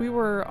 We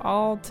were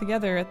all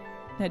together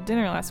at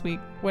dinner last week.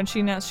 When she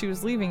announced she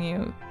was leaving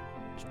you,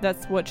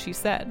 that's what she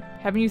said.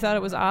 Haven't you thought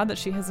it was odd that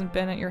she hasn't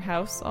been at your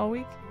house all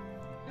week?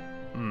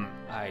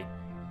 I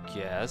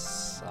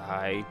guess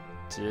I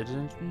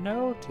didn't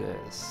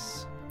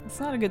notice. It's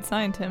not a good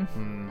sign, Tim.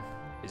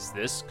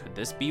 Could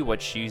this be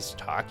what she's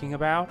talking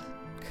about?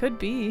 Could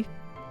be.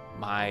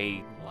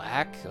 My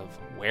lack of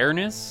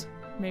awareness?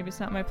 maybe it's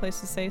not my place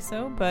to say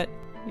so, but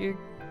you're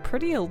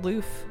pretty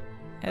aloof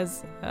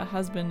as a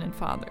husband and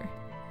father.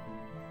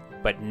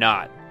 But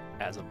not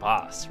as a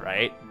boss,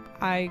 right?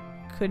 I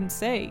couldn't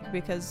say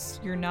because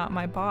you're not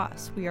my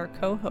boss. We are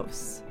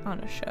co-hosts on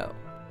a show.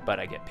 But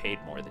I get paid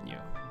more than you.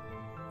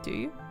 Do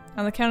you?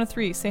 On the count of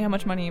 3, say how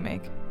much money you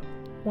make.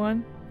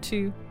 1,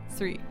 2,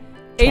 3.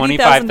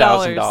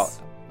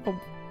 $25,000. Oh,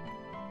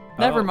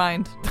 never Oh.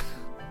 mind.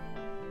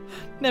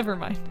 Never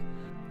mind.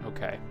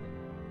 Okay.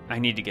 I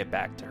need to get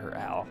back to her,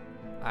 Al.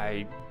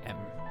 I am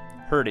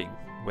hurting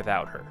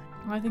without her.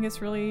 I think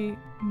it's really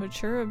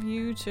mature of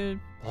you to...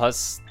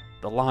 Plus,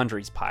 the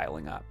laundry's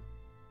piling up,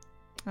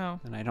 Oh,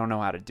 and I don't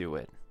know how to do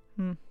it.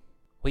 Hmm.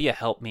 Will you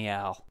help me,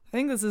 Al? I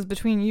think this is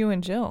between you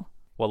and Jill.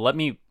 Well,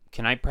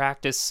 can I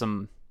practice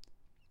some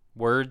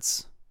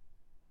words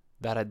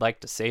that I'd like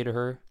to say to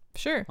her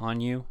Sure.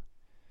 on you?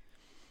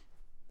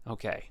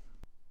 Okay.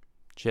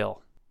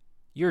 Jill,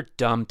 you're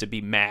dumb to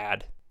be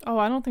mad. Oh,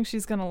 I don't think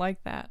she's gonna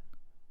like that.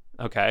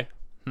 Okay.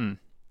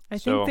 I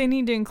So- think they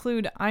need to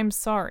include, I'm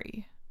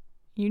sorry.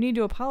 You need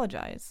to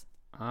apologize.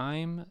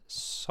 I'm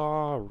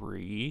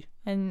sorry.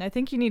 And I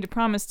think you need to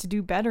promise to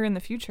do better in the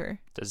future.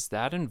 Does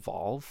that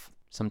involve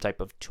some type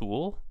of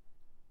tool?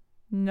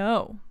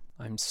 No.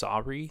 I'm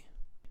sorry.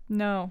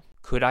 No.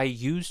 Could I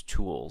use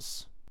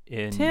tools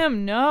in...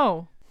 Tim,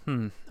 no.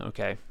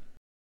 Okay.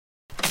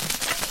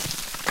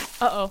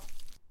 Uh-oh.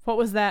 What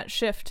was that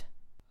shift?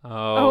 Oh.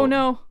 Oh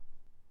no.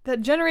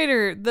 That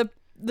generator, the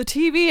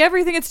TV,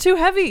 everything, it's too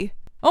heavy.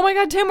 Oh my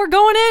god, Tim, we're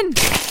going in.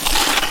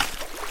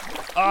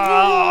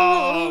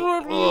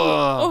 Oh,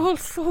 Oh,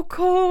 it's so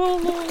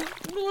cold.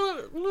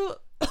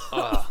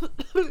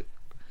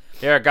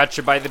 Here, I got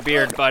you by the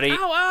beard, buddy.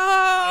 Ow,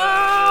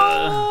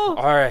 ow.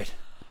 All right.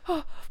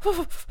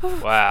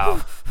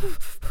 Wow.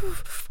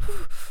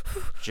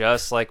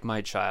 Just like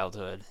my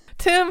childhood.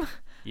 Tim,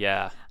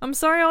 Yeah. I'm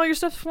sorry all your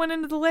stuff went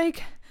into the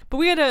lake, but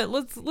we gotta,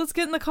 let's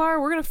get in the car.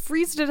 We're gonna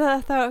freeze to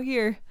death out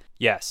here.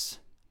 Yes.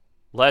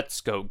 Let's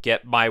go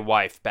get my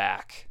wife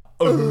back.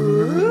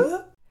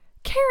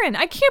 Karen,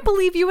 I can't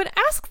believe you would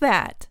ask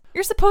that.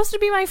 You're supposed to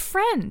be my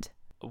friend.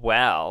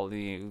 Well,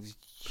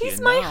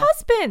 He's my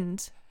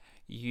husband.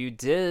 You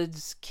did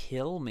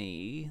kill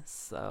me,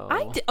 so...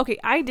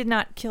 I did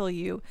not kill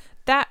you.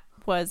 That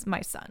was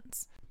my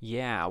son's.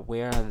 Yeah,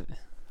 where...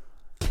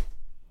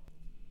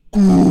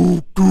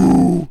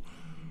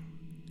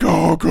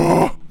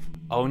 Gaga.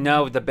 Oh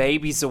no, the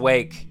baby's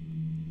awake.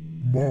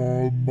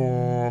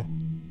 Mama.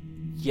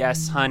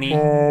 Yes, honey.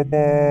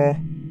 Mama.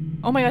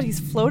 Oh my god, he's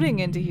floating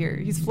into here.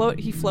 He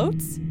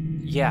floats?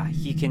 Yeah,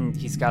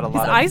 he's got a His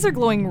lot of... eyes are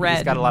glowing red.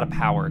 He's got a lot of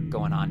power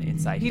going on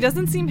inside He him.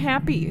 doesn't seem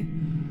happy.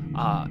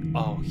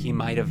 He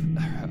might have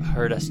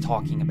heard us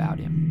talking about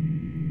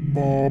him.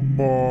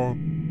 Mama.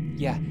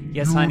 Yeah,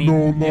 yes, You honey.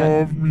 don't Yeah.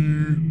 love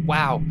me.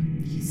 Wow,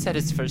 he said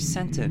his first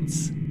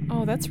sentence.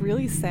 Oh, that's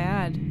really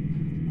sad.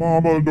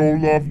 Mama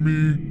don't love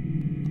me.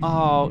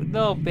 Oh,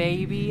 no,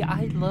 baby,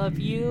 I love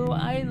you.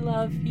 I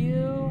love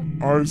you.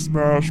 I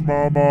smash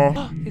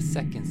Mama. His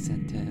second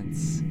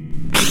sentence.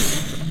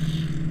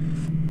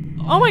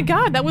 Oh my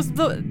god, that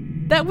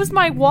was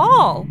my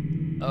wall.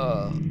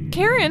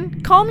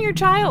 Karen, calm your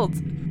child.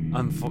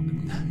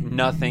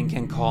 Nothing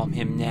can calm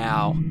him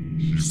now.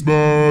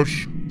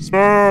 Smash.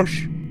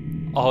 Smash.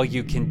 All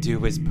you can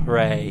do is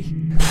pray.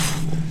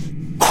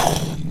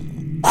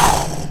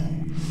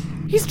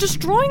 He's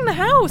destroying the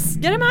house.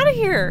 Get him out of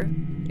here.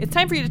 It's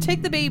time for you to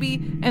take the baby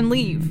and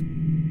leave.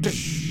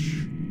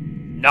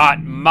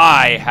 Not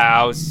my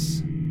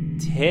house.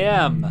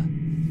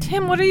 Tim,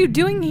 Tim, what are you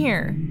doing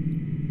here?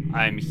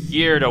 I'm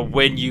here to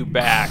win you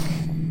back.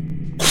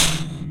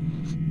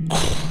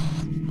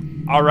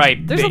 All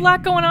right. There's a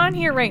lot going on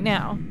here right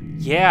now.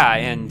 Yeah,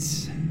 and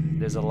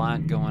there's a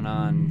lot going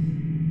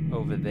on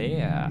over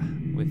there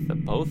with the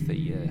both of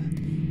you.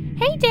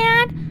 Hey,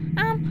 Dad.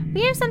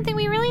 We have something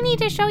we really need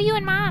to show you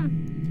and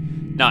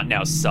Mom. Not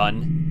now,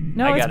 son.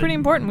 No, I it's gotta- pretty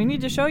important. We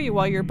need to show you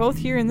while you're both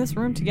here in this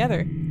room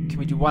together. Can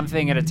we do one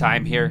thing at a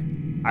time here?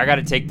 I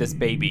gotta take this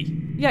baby.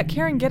 Yeah,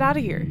 Karen, get out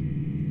of here.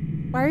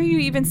 Why are you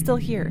even still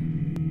here?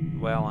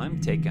 Well,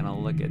 I'm taking a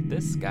look at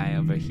this guy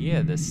over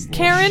here. This little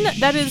Karen,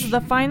 that is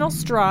the final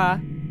straw.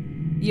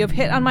 You have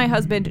hit on my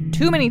husband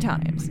too many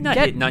times. I'm not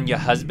hitting on your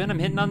husband. I'm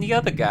hitting on the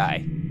other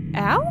guy.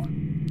 Al?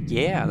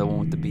 Yeah, the one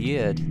with the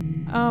beard.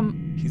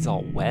 He's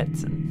all wet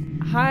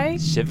and Hi.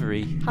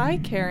 shivery. Hi,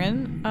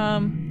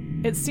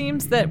 Karen. It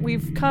seems that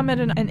we've come at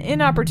an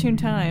inopportune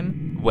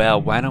time.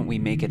 Well, why don't we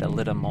make it a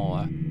little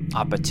more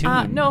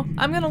opportune No,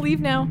 I'm gonna leave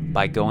now.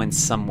 by going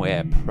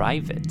somewhere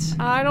private?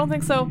 I don't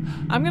think so.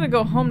 I'm gonna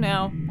go home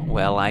now.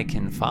 Well, I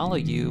can follow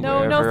you No,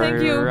 wherever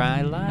thank you.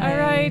 I like. All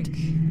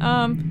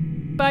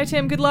right. Bye,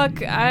 Tim. Good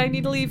luck. I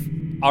need to leave.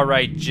 All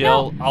right,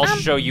 Jill. No, I'll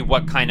show you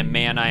what kind of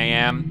man I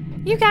am.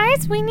 You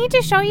guys, we need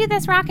to show you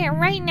this rocket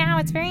right now.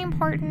 It's very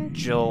important.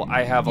 Jill,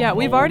 I have Yeah,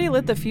 we've already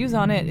lit the fuse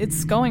on it.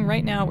 It's going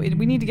right now. We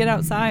need to get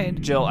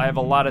outside. Jill, I have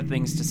a lot of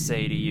things to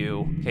say to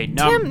you. Okay,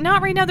 Tim,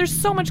 not right now. There's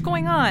so much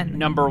going on.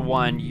 number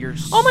one, you're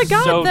Oh my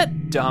God, so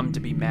that- dumb to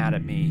be mad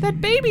at me.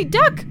 That baby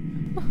duck.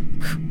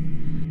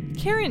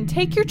 Karen,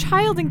 take your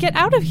child and get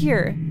out of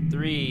here.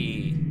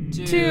 3,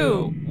 2,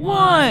 2,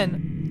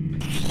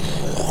 1.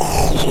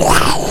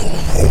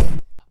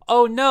 1.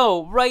 Oh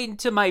no, right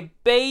into my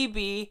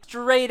baby.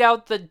 Straight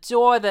out the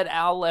door that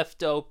Al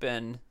left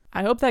open.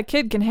 I hope that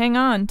kid can hang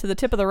on to the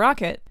tip of the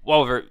rocket.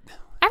 Whoa,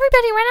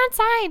 Everybody run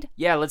outside.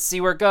 yeah, let's see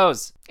where it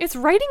goes. It's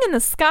writing in the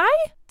sky?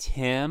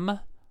 Tim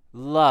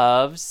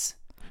loves...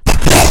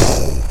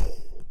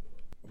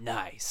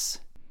 Nice.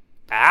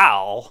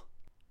 Al?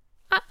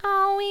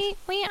 Uh-oh, we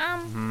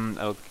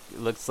Oh,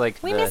 looks like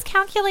we the...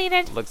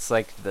 miscalculated. Looks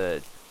like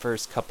the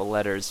first couple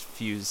letters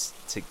fused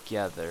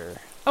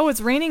together. Oh,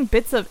 it's raining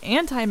bits of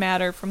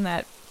antimatter from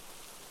that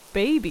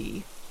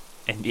baby.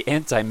 And the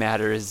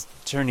antimatter is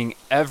turning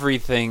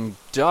everything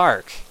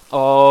dark.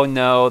 Oh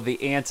no, the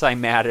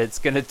antimatter, it's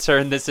gonna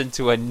turn this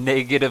into a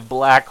negative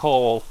black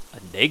hole.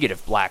 A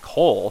negative black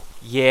hole?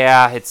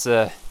 Yeah, it's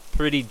a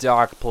pretty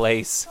dark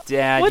place.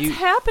 Dad, What's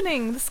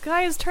happening? The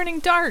sky is turning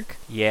dark.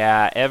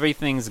 Yeah,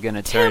 everything's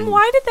gonna turn... Tim,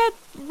 why did that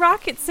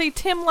rocket say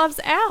Tim loves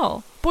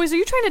Al? Boys, are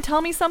you trying to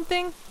tell me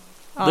something?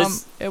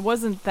 It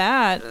wasn't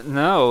that.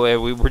 No,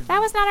 we were...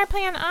 That was not our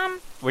plan.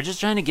 We're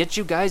just trying to get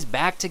you guys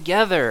back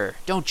together.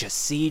 Don't you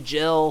see,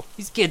 Jill?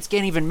 These kids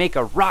can't even make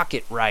a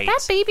rocket right.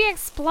 That baby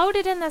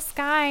exploded in the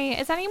sky.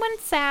 Is anyone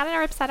sad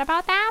or upset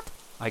about that?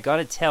 I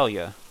gotta tell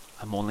you,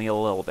 I'm only a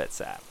little bit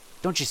sad.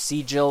 Don't you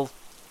see, Jill?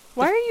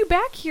 Why are you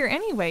back here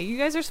anyway? You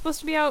guys are supposed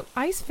to be out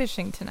ice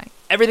fishing tonight.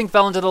 Everything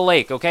fell into the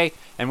lake, okay?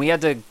 And we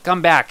had to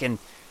come back and...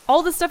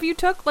 All the stuff you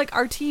took, like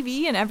our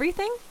TV and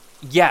everything?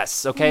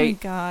 Yes, okay? Oh my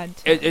God.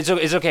 It's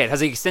okay. It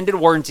has an extended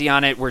warranty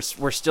on it. We're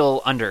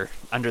still under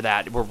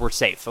that. We're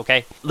safe,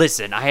 okay?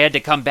 Listen, I had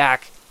to come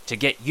back to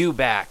get you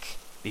back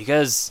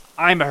because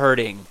I'm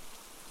hurting.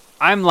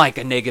 I'm like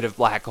a negative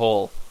black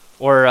hole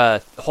or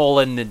a hole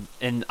in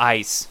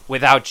ice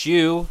without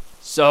you.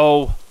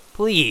 So,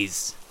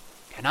 please,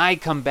 can I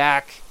come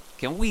back?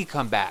 Can we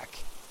come back?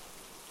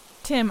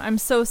 Tim, I'm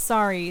so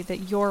sorry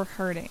that you're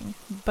hurting,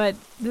 but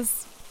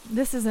this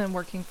isn't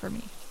working for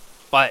me.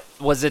 But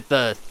was it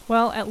the...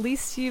 Well, at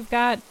least you've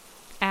got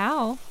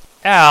Al.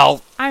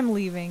 Al, I'm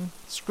leaving.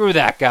 screw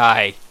that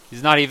guy.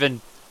 He's not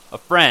even a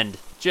friend.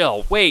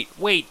 Jill, wait,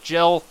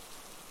 Jill.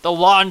 The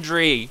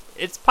laundry.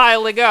 It's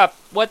piling up.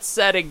 What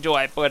setting do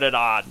I put it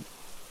on?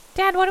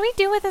 Dad, what do we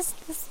do with this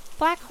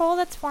black hole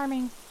that's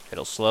forming?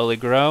 It'll slowly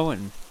grow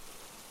and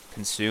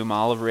consume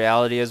all of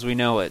reality as we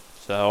know it.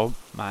 So,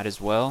 might as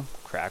well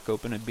crack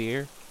open a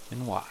beer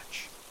and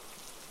watch.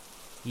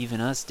 Even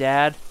us,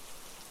 Dad.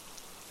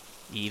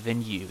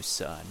 Even you,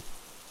 son.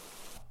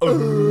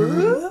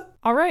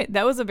 All right,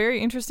 that was a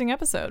very interesting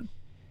episode.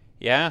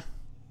 Yeah,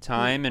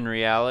 time and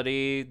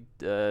reality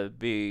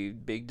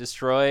being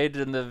destroyed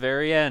in the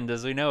very end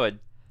as we know it.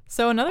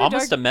 So another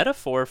Almost a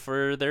metaphor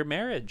for their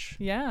marriage.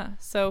 Yeah,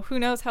 so who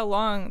knows how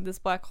long this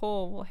black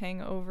hole will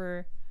hang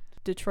over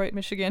Detroit,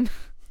 Michigan.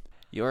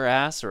 Your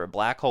ass or a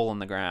black hole in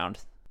the ground.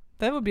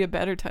 That would be a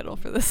better title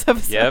for this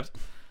episode. Yep.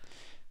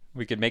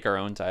 We could make our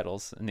own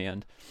titles in the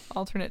end.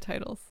 Alternate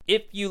titles.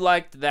 If you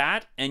liked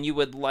that and you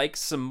would like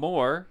some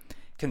more,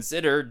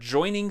 consider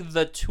joining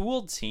the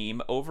Tool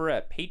team over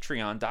at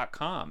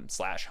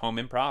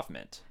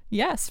patreon.com/homeimprovement.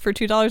 Yes, for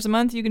 $2 a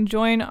month, you can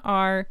join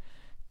our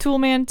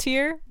Toolman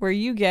tier where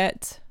you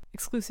get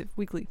exclusive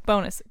weekly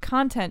bonus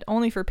content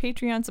only for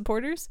Patreon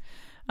supporters.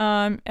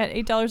 At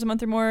 $8 a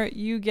month or more,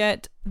 you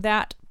get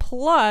that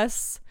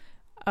plus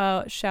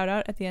shout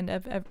out at the end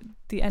of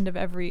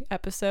every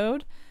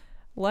episode,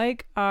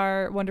 like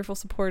our wonderful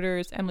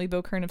supporters Emily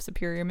Bokern of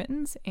Superior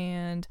Mittens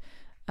and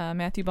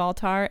Matthew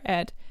Baltar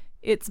at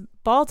It's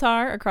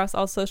Baltar across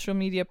all social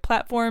media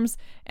platforms.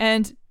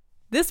 And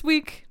this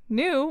week,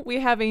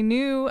 we have a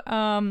new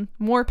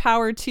more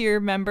power tier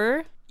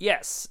member.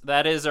 Yes,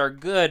 that is our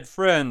good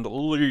friend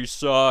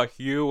Lisa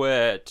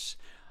Hewitt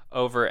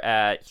over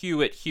at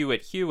Hewitt.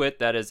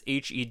 That is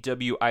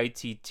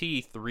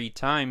HEWITT 3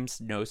 times,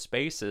 no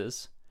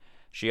spaces.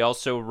 She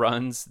also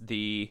runs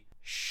the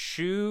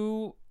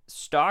shoe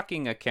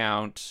stocking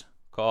account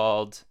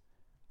called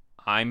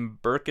I'm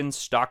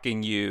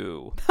Birkenstocking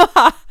You,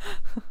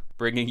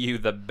 bringing you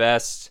the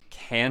best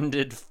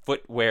candid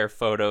footwear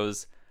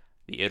photos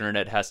the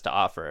internet has to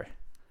offer.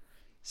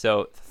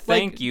 So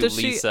thank you,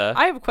 Lisa.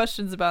 I have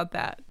questions about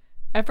that.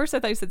 At first I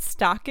thought you said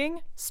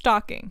stocking,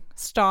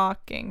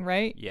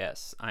 right?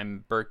 Yes,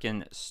 I'm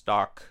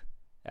Birkenstock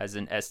as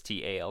in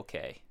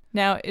STALK.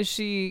 Now, is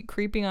she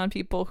creeping on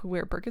people who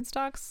wear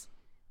Birkenstocks?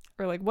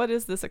 Or like, what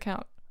is this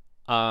account?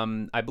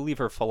 I believe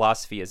her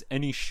philosophy is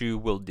any shoe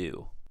will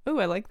do. Ooh,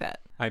 I like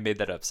that. I made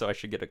that up, so I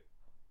should get a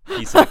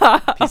piece of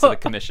the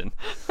commission.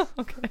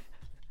 Okay.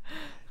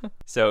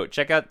 So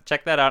check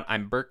that out.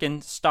 I'm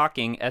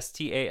Birkenstocking,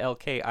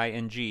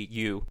 STALKING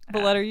U. The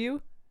letter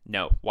U?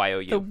 No,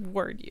 YOU. The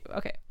word U.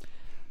 Okay.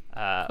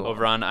 Cool.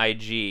 Over on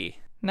IG.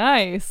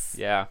 Nice.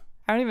 Yeah.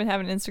 I don't even have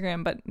an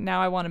Instagram, but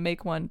now I want to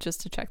make one just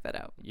to check that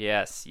out.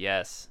 Yes.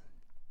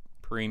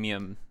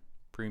 Premium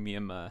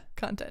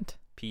content.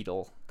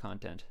 pedal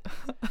content.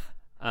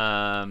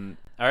 All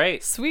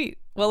right. Sweet.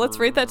 Well, let's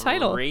rate that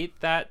title. Rate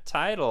that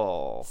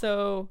title.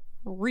 So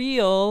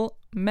real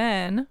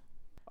men.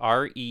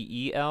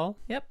 REEL.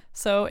 Yep.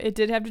 So it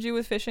did have to do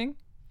with fishing,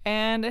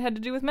 and it had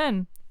to do with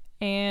men.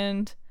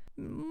 And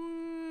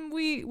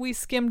we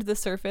skimmed the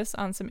surface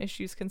on some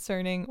issues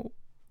concerning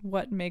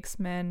what makes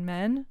men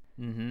men,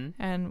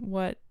 and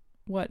what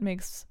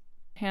makes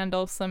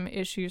handle some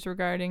issues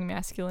regarding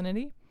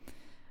masculinity,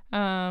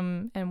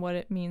 and what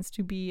it means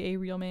to be a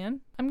real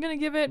man. I'm gonna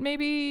give it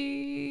maybe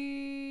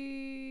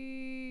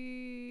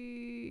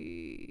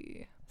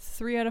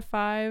 3 out of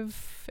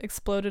 5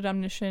 exploded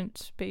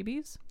omniscient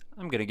babies.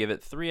 I'm going to give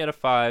it 3 out of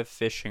 5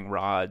 fishing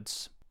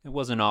rods. It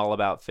wasn't all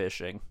about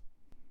fishing.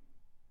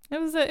 It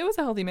was a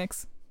healthy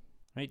mix.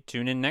 Right,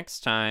 tune in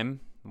next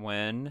time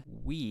when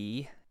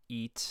we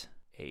eat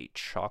a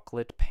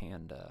chocolate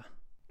panda.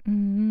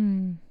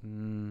 Mm.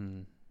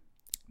 Mm.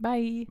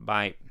 Bye.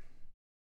 Bye.